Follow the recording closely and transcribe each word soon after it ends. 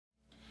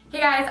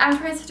guys, I'm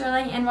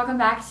toristerling and welcome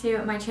back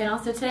to my channel.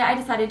 So today I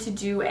decided to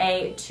do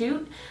a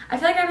toot. I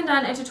feel like I haven't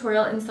done a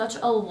tutorial in such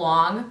a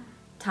long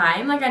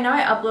time. Like I know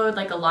I upload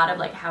like a lot of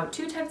like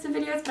how-to types of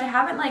videos, but I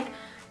haven't like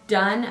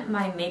done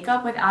my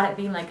makeup without it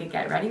being like a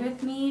get ready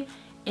with me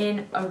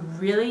in a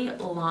really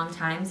long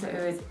time. So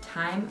it was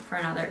time for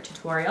another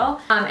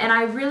tutorial. And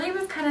I really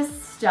was kind of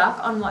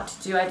stuck on what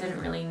to do. I didn't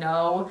really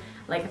know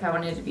like if I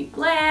wanted to be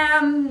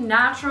glam,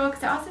 natural,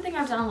 because I also think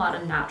I've done a lot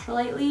of natural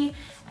lately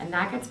and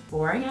that gets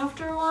boring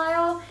after a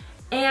while.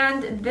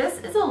 And this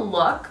is a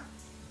look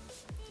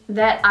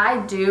that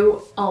I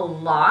do a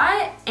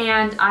lot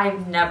and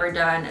I've never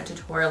done a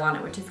tutorial on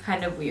it, which is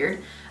kind of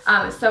weird.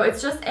 So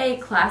it's just a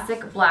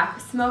classic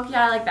black smoky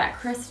eye, like that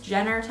Kris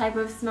Jenner type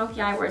of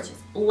smoky eye where it's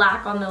just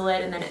black on the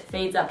lid and then it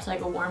fades up to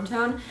like a warm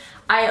tone.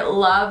 I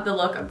love the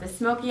look of the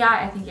smoky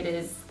eye. I think it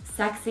is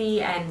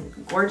sexy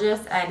and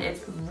gorgeous and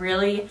it's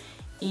really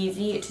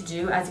easy to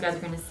do, as you guys are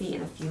going to see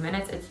in a few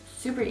minutes. It's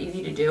super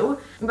easy to do.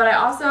 But I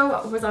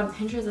also was on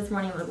Pinterest this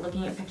morning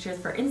looking at pictures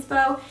for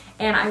inspo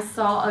and I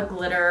saw a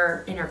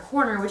glitter inner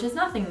corner, which is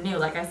nothing new,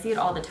 like I see it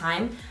all the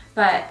time,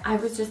 but I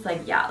was just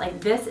like, yeah, like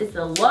this is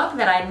the look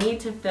that I need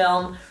to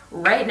film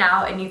right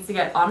now. It needs to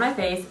get on my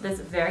face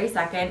this very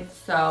second,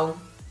 so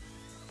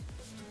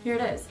here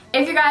it is.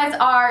 If you guys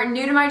are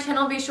new to my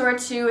channel, be sure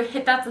to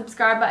hit that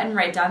subscribe button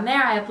right down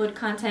there. I upload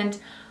content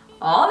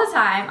all the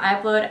time. I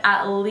upload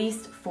at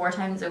least 4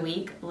 times a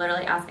week.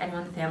 Literally ask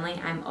anyone in the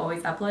family. I'm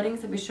always uploading,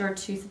 so be sure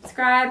to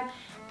subscribe.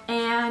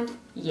 And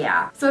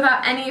yeah. So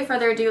without any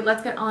further ado,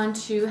 let's get on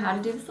to how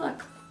to do this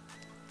look.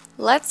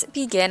 Let's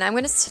begin. I'm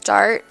going to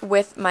start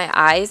with my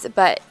eyes,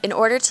 but in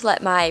order to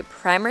let my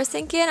primer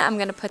sink in, I'm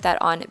going to put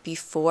that on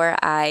before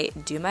I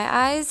do my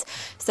eyes.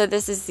 So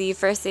this is the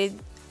First Aid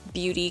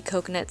Beauty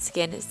Coconut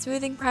Skin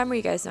Smoothing Primer.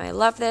 You guys know I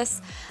love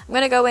this. I'm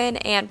going to go in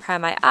and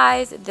prime my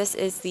eyes. This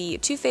is the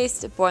Too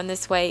Faced Born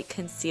This Way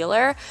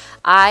Concealer.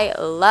 I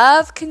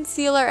love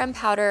concealer and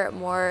powder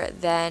more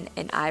than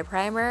an eye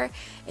primer.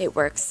 It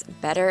works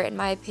better in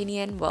my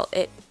opinion. Well,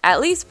 it at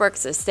least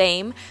works the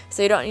same,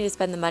 so you don't need to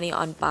spend the money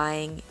on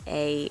buying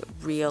a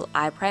real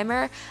eye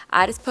primer.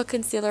 I just put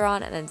concealer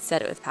on and then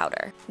set it with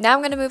powder. Now I'm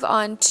going to move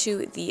on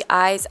to the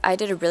eyes. I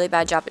did a really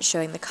bad job at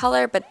showing the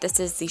color, but this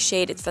is the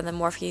shade. It's from the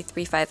Morphe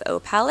 350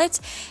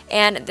 palette,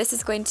 and this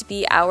is going to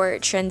be our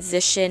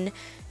transition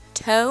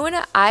tone.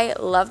 I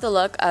love the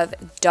look of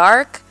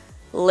dark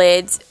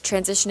lids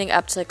transitioning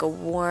up to like a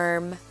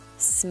warm,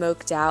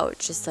 smoked out,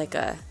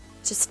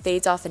 just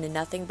fades off into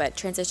nothing, but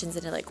transitions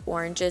into like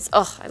oranges.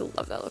 Oh, I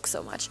love that look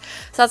so much.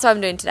 So that's what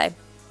I'm doing today.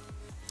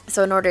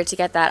 So in order to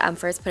get that, I'm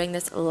first putting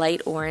this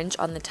light orange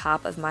on the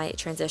top of my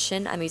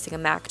transition. I'm using a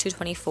MAC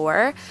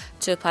 224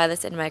 to apply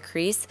this in my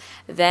crease.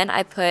 Then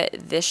I put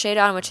this shade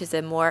on, which is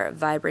a more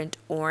vibrant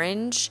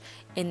orange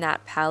in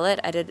that palette.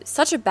 I did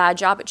such a bad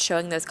job at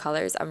showing those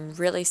colors. I'm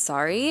really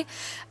sorry.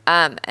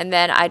 And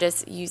then I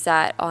just use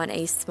that on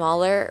a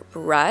smaller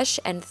brush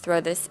and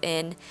throw this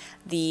in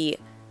the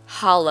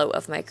hollow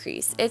of my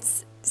crease.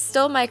 It's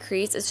still my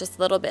crease, it's just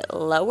a little bit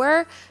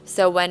lower,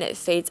 so when it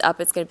fades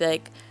up it's going to be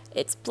like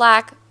it's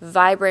black,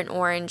 vibrant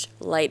orange,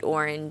 light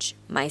orange,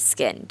 my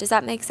skin. Does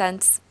that make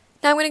sense?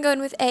 Now I'm going to go in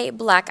with a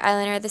black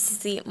eyeliner. This is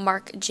the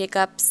Marc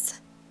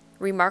Jacobs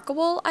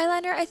Remarkable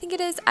eyeliner, I think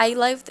it is. I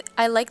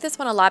like this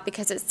one a lot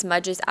because it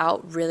smudges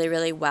out really,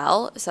 really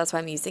well, so that's why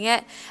I'm using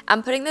it.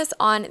 I'm putting this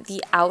on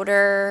the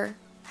outer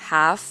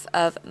half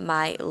of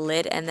my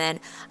lid, and then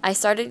I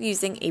started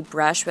using a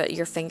brush, but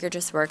your finger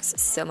just works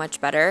so much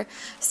better.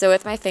 So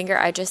with my finger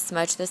I just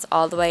smudge this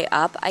all the way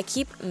up. I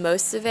keep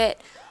most of it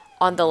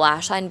on the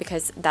lash line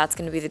because that's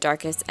going to be the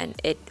darkest and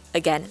it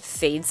again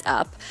fades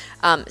up.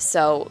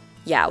 So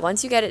yeah,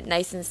 once you get it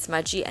nice and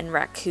smudgy and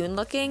raccoon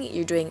looking,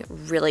 you're doing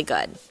really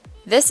good.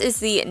 This is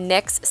the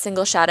NYX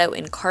Single Shadow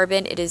in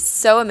Carbon. It is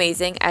so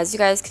amazing. As you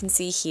guys can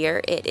see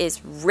here, it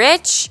is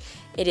rich,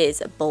 it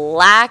is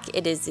black,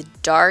 it is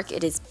dark,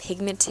 it is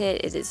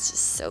pigmented, it is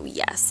just so,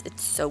 yes,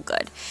 it's so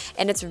good.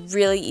 And it's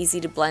really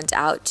easy to blend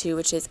out too,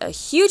 which is a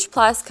huge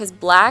plus because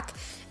black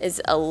is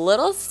a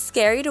little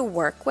scary to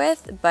work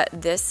with, but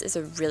this is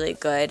a really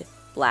good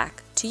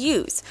black to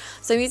use.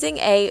 So I'm using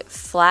a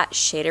flat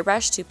shader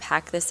brush to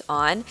pack this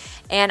on,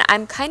 and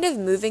I'm kind of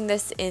moving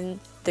this in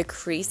the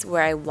crease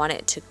where I want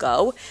it to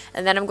go,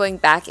 and then I'm going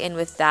back in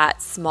with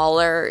that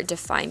smaller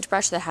defined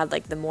brush that had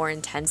like the more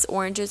intense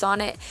oranges on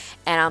it,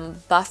 and I'm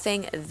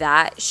buffing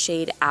that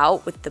shade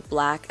out with the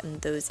black and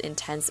those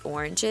intense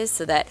oranges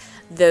so that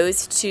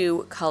those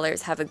two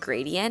colors have a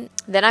gradient.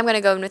 Then I'm going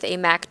to go in with a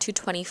MAC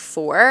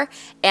 224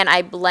 and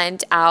I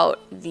blend out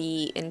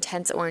the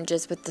intense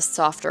oranges with the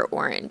softer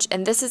orange,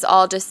 and this is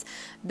all just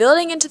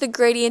building into the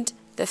gradient,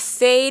 the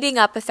fading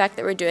up effect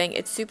that we're doing.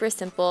 It's super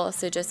simple,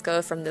 so just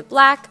go from the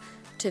black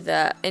to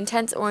the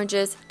intense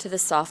oranges to the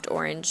soft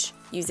orange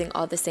using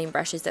all the same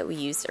brushes that we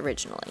used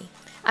originally.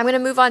 I'm going to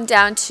move on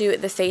down to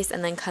the face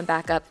and then come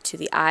back up to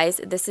the eyes.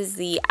 This is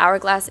the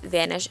Hourglass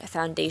Vanish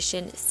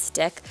Foundation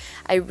Stick.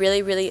 I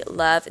really, really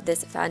love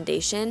this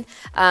foundation.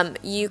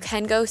 You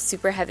can go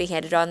super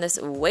heavy-handed on this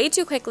way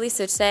too quickly,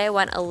 so today I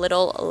went a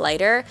little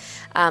lighter.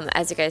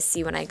 As you guys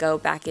see, when I go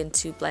back in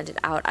to blend it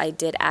out, I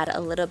did add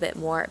a little bit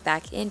more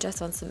back in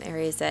just on some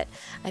areas that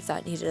I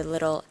thought needed a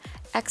little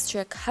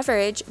extra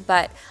coverage,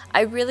 but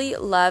I really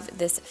love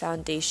this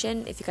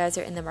foundation. If you guys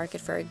are in the market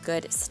for a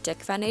good stick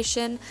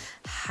foundation,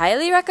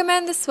 highly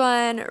recommend this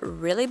one.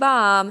 Really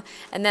bomb.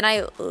 And then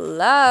I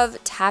love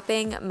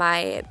tapping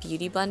my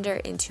beauty blender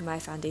into my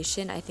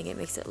foundation. I think it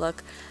makes it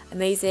look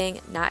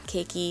amazing, not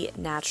cakey,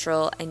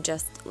 natural, and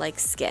just like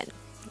skin.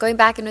 Going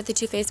back in with the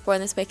Too Faced Born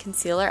This Way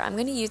concealer, I'm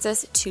going to use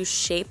this to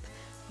shape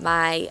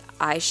my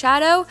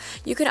eyeshadow.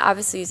 You can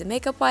obviously use a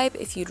makeup wipe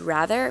if you'd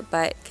rather,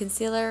 but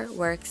concealer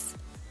works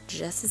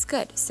just as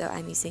good, so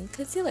I'm using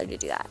concealer to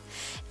do that.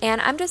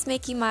 And I'm just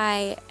making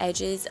my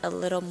edges a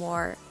little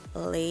more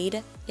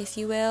laid, if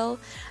you will.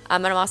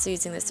 And I'm also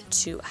using this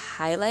to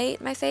highlight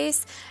my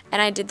face,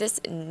 and I did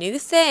this new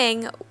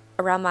thing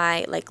around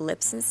my like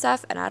lips and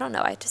stuff, and I don't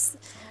know, I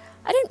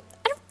don't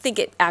think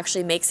it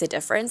actually makes a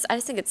difference. I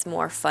just think it's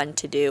more fun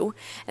to do.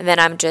 And then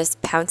I'm just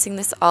pouncing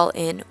this all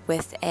in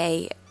with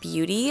a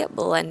beauty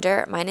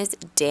blender. Mine is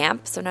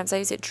damp. Sometimes I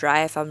use it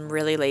dry if I'm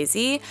really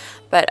lazy,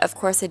 but of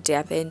course a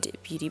dampened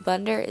beauty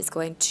blender is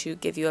going to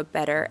give you a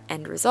better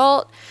end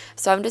result.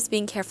 So I'm just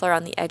being careful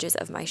around the edges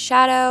of my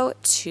shadow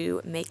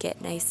to make it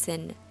nice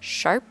and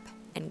sharp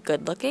and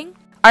good looking.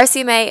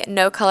 RCMA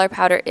No Color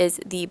Powder is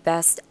the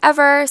best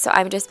ever, so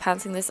I'm just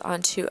pouncing this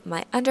onto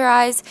my under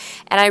eyes,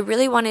 and I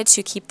really wanted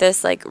to keep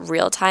this like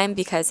real time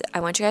because I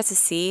want you guys to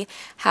see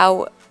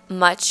how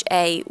much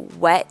a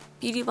wet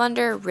beauty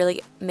blender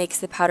really makes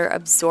the powder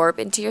absorb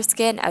into your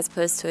skin, as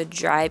opposed to a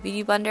dry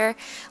beauty blender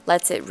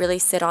lets it really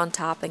sit on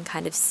top and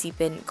kind of seep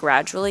in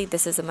gradually.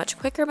 This is a much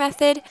quicker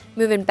method.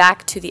 Moving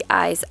back to the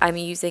eyes, I'm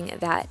using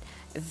that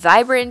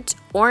vibrant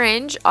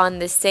orange on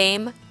the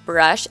same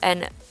brush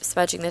and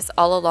smudging this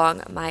all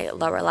along my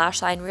lower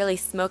lash line, really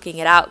smoking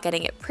it out,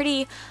 getting it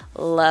pretty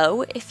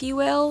low, if you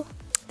will.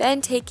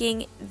 Then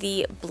taking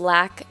the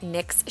black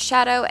NYX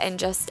shadow and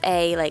just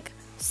a like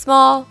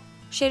small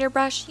shader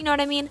brush, you know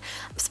what I mean?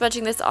 I'm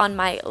smudging this on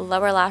my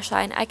lower lash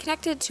line. I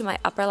connected to my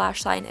upper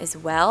lash line as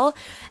well,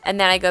 and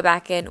then I go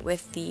back in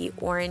with the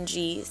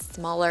orangey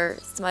smaller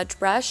smudge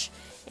brush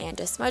and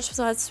just smudge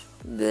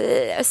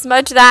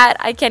that,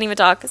 I can't even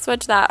talk,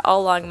 smudge that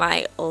all along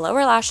my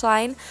lower lash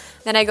line.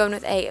 Then I go in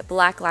with a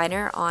black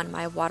liner on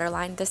my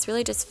waterline. This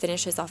really just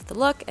finishes off the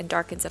look and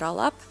darkens it all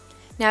up.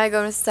 Now I go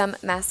in with some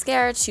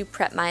mascara to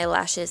prep my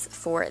lashes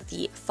for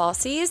the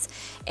falsies.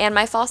 And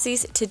my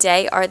falsies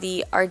today are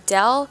the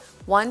Ardell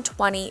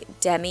 120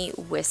 Demi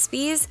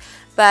Wispies,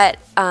 but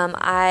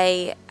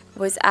I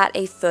was at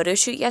a photo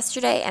shoot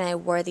yesterday and I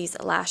wore these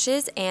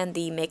lashes, and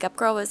the makeup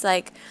girl was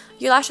like,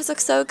 "Your lashes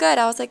look so good."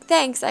 I was like,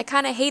 "Thanks, I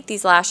kind of hate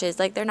these lashes,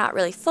 like they're not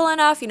really full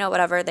enough, you know,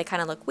 whatever, they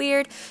kind of look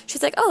weird."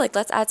 She's like, "Oh, like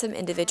let's add some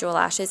individual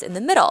lashes in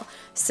the middle."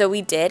 So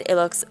we did. It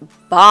looks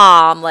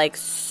bomb, like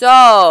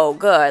so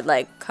good,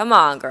 like come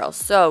on girl,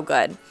 so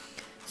good.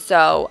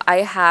 So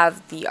I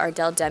have the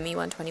Ardell Demi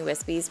 120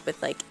 Wispies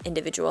with like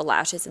individual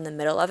lashes in the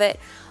middle of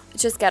it.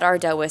 Just get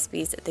Ardell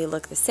Wispies, they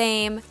look the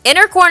same.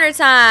 Inner corner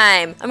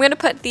time! I'm going to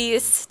put the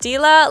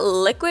Stila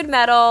Liquid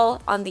Metal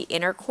on the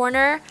inner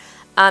corner,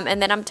 and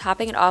then I'm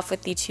topping it off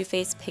with the Too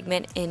Faced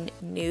Pigment in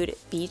Nude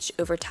Beach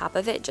over top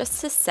of it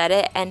just to set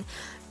it. And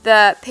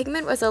the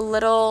pigment was a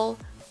little,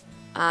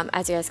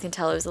 as you guys can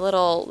tell, it was a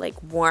little like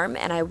warm,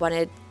 and I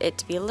wanted it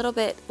to be a little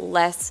bit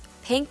less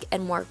pink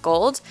and more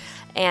gold.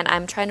 And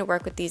I'm trying to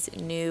work with these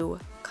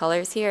new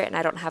colors here, and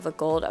I don't have a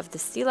gold of the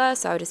Stila,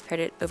 so I just paired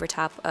it over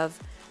top of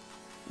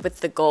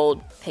with the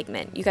gold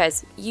pigment. You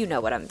guys, you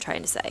know what I'm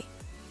trying to say.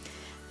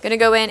 I'm gonna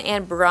go in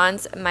and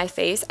bronze my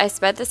face. I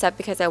sped this up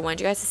because I wanted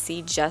you guys to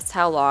see just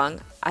how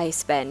long I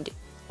spend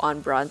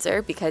on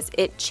bronzer, because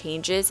it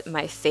changes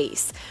my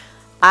face.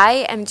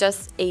 I am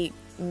just a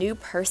new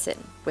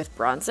person with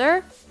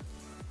bronzer,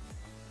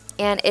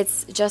 and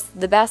it's just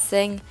the best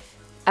thing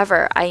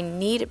ever. I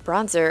need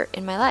bronzer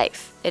in my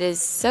life. It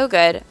is so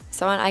good.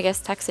 Someone, I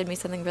guess, texted me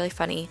something really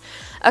funny.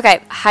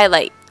 Okay,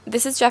 highlight.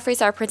 This is Jeffree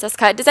Star Princess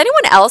Cut. Does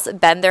anyone else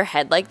bend their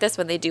head like this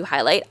when they do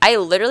highlight? I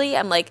literally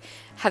am like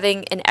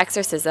having an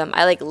exorcism.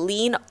 I like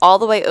lean all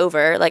the way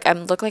over. Like I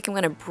look like I'm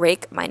going to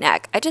break my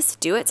neck. I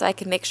just do it so I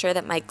can make sure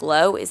that my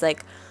glow is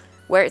like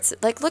where it's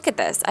like, look at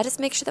this. I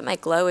just make sure that my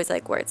glow is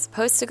like where it's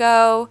supposed to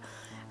go.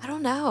 I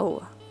don't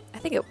know. I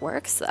think it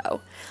works though.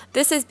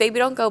 This is Baby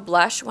Don't Go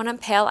Blush. When I'm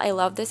pale, I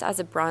love this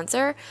as a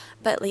bronzer,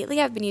 but lately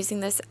I've been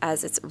using this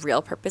as its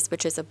real purpose,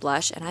 which is a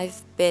blush, and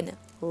I've been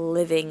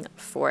living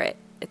for it.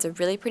 It's a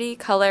really pretty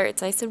color.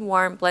 It's nice and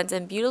warm, blends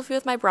in beautifully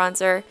with my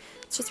bronzer.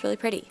 It's just really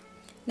pretty.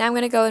 Now I'm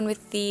going to go in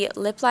with the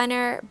lip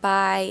liner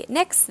by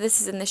NYX.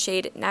 This is in the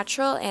shade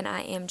Natural, and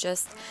I am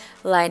just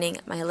lining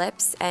my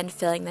lips and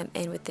filling them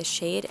in with the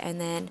shade, and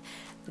then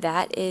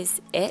that is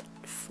it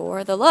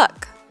for the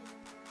look.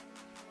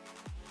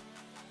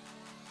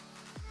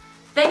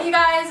 Thank you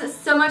guys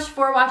so much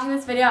for watching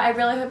this video. I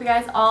really hope you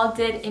guys all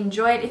did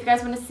enjoy it. If you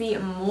guys want to see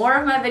more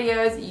of my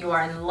videos, you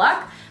are in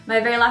luck. My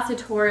very last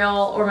tutorial,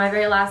 or my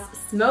very last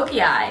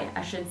smoky eye,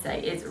 I should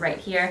say, is right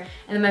here.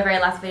 And then my very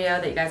last video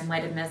that you guys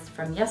might have missed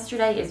from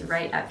yesterday is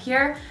right up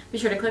here. Be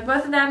sure to click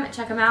both of them,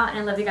 check them out, and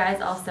I love you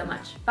guys all so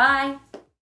much. Bye!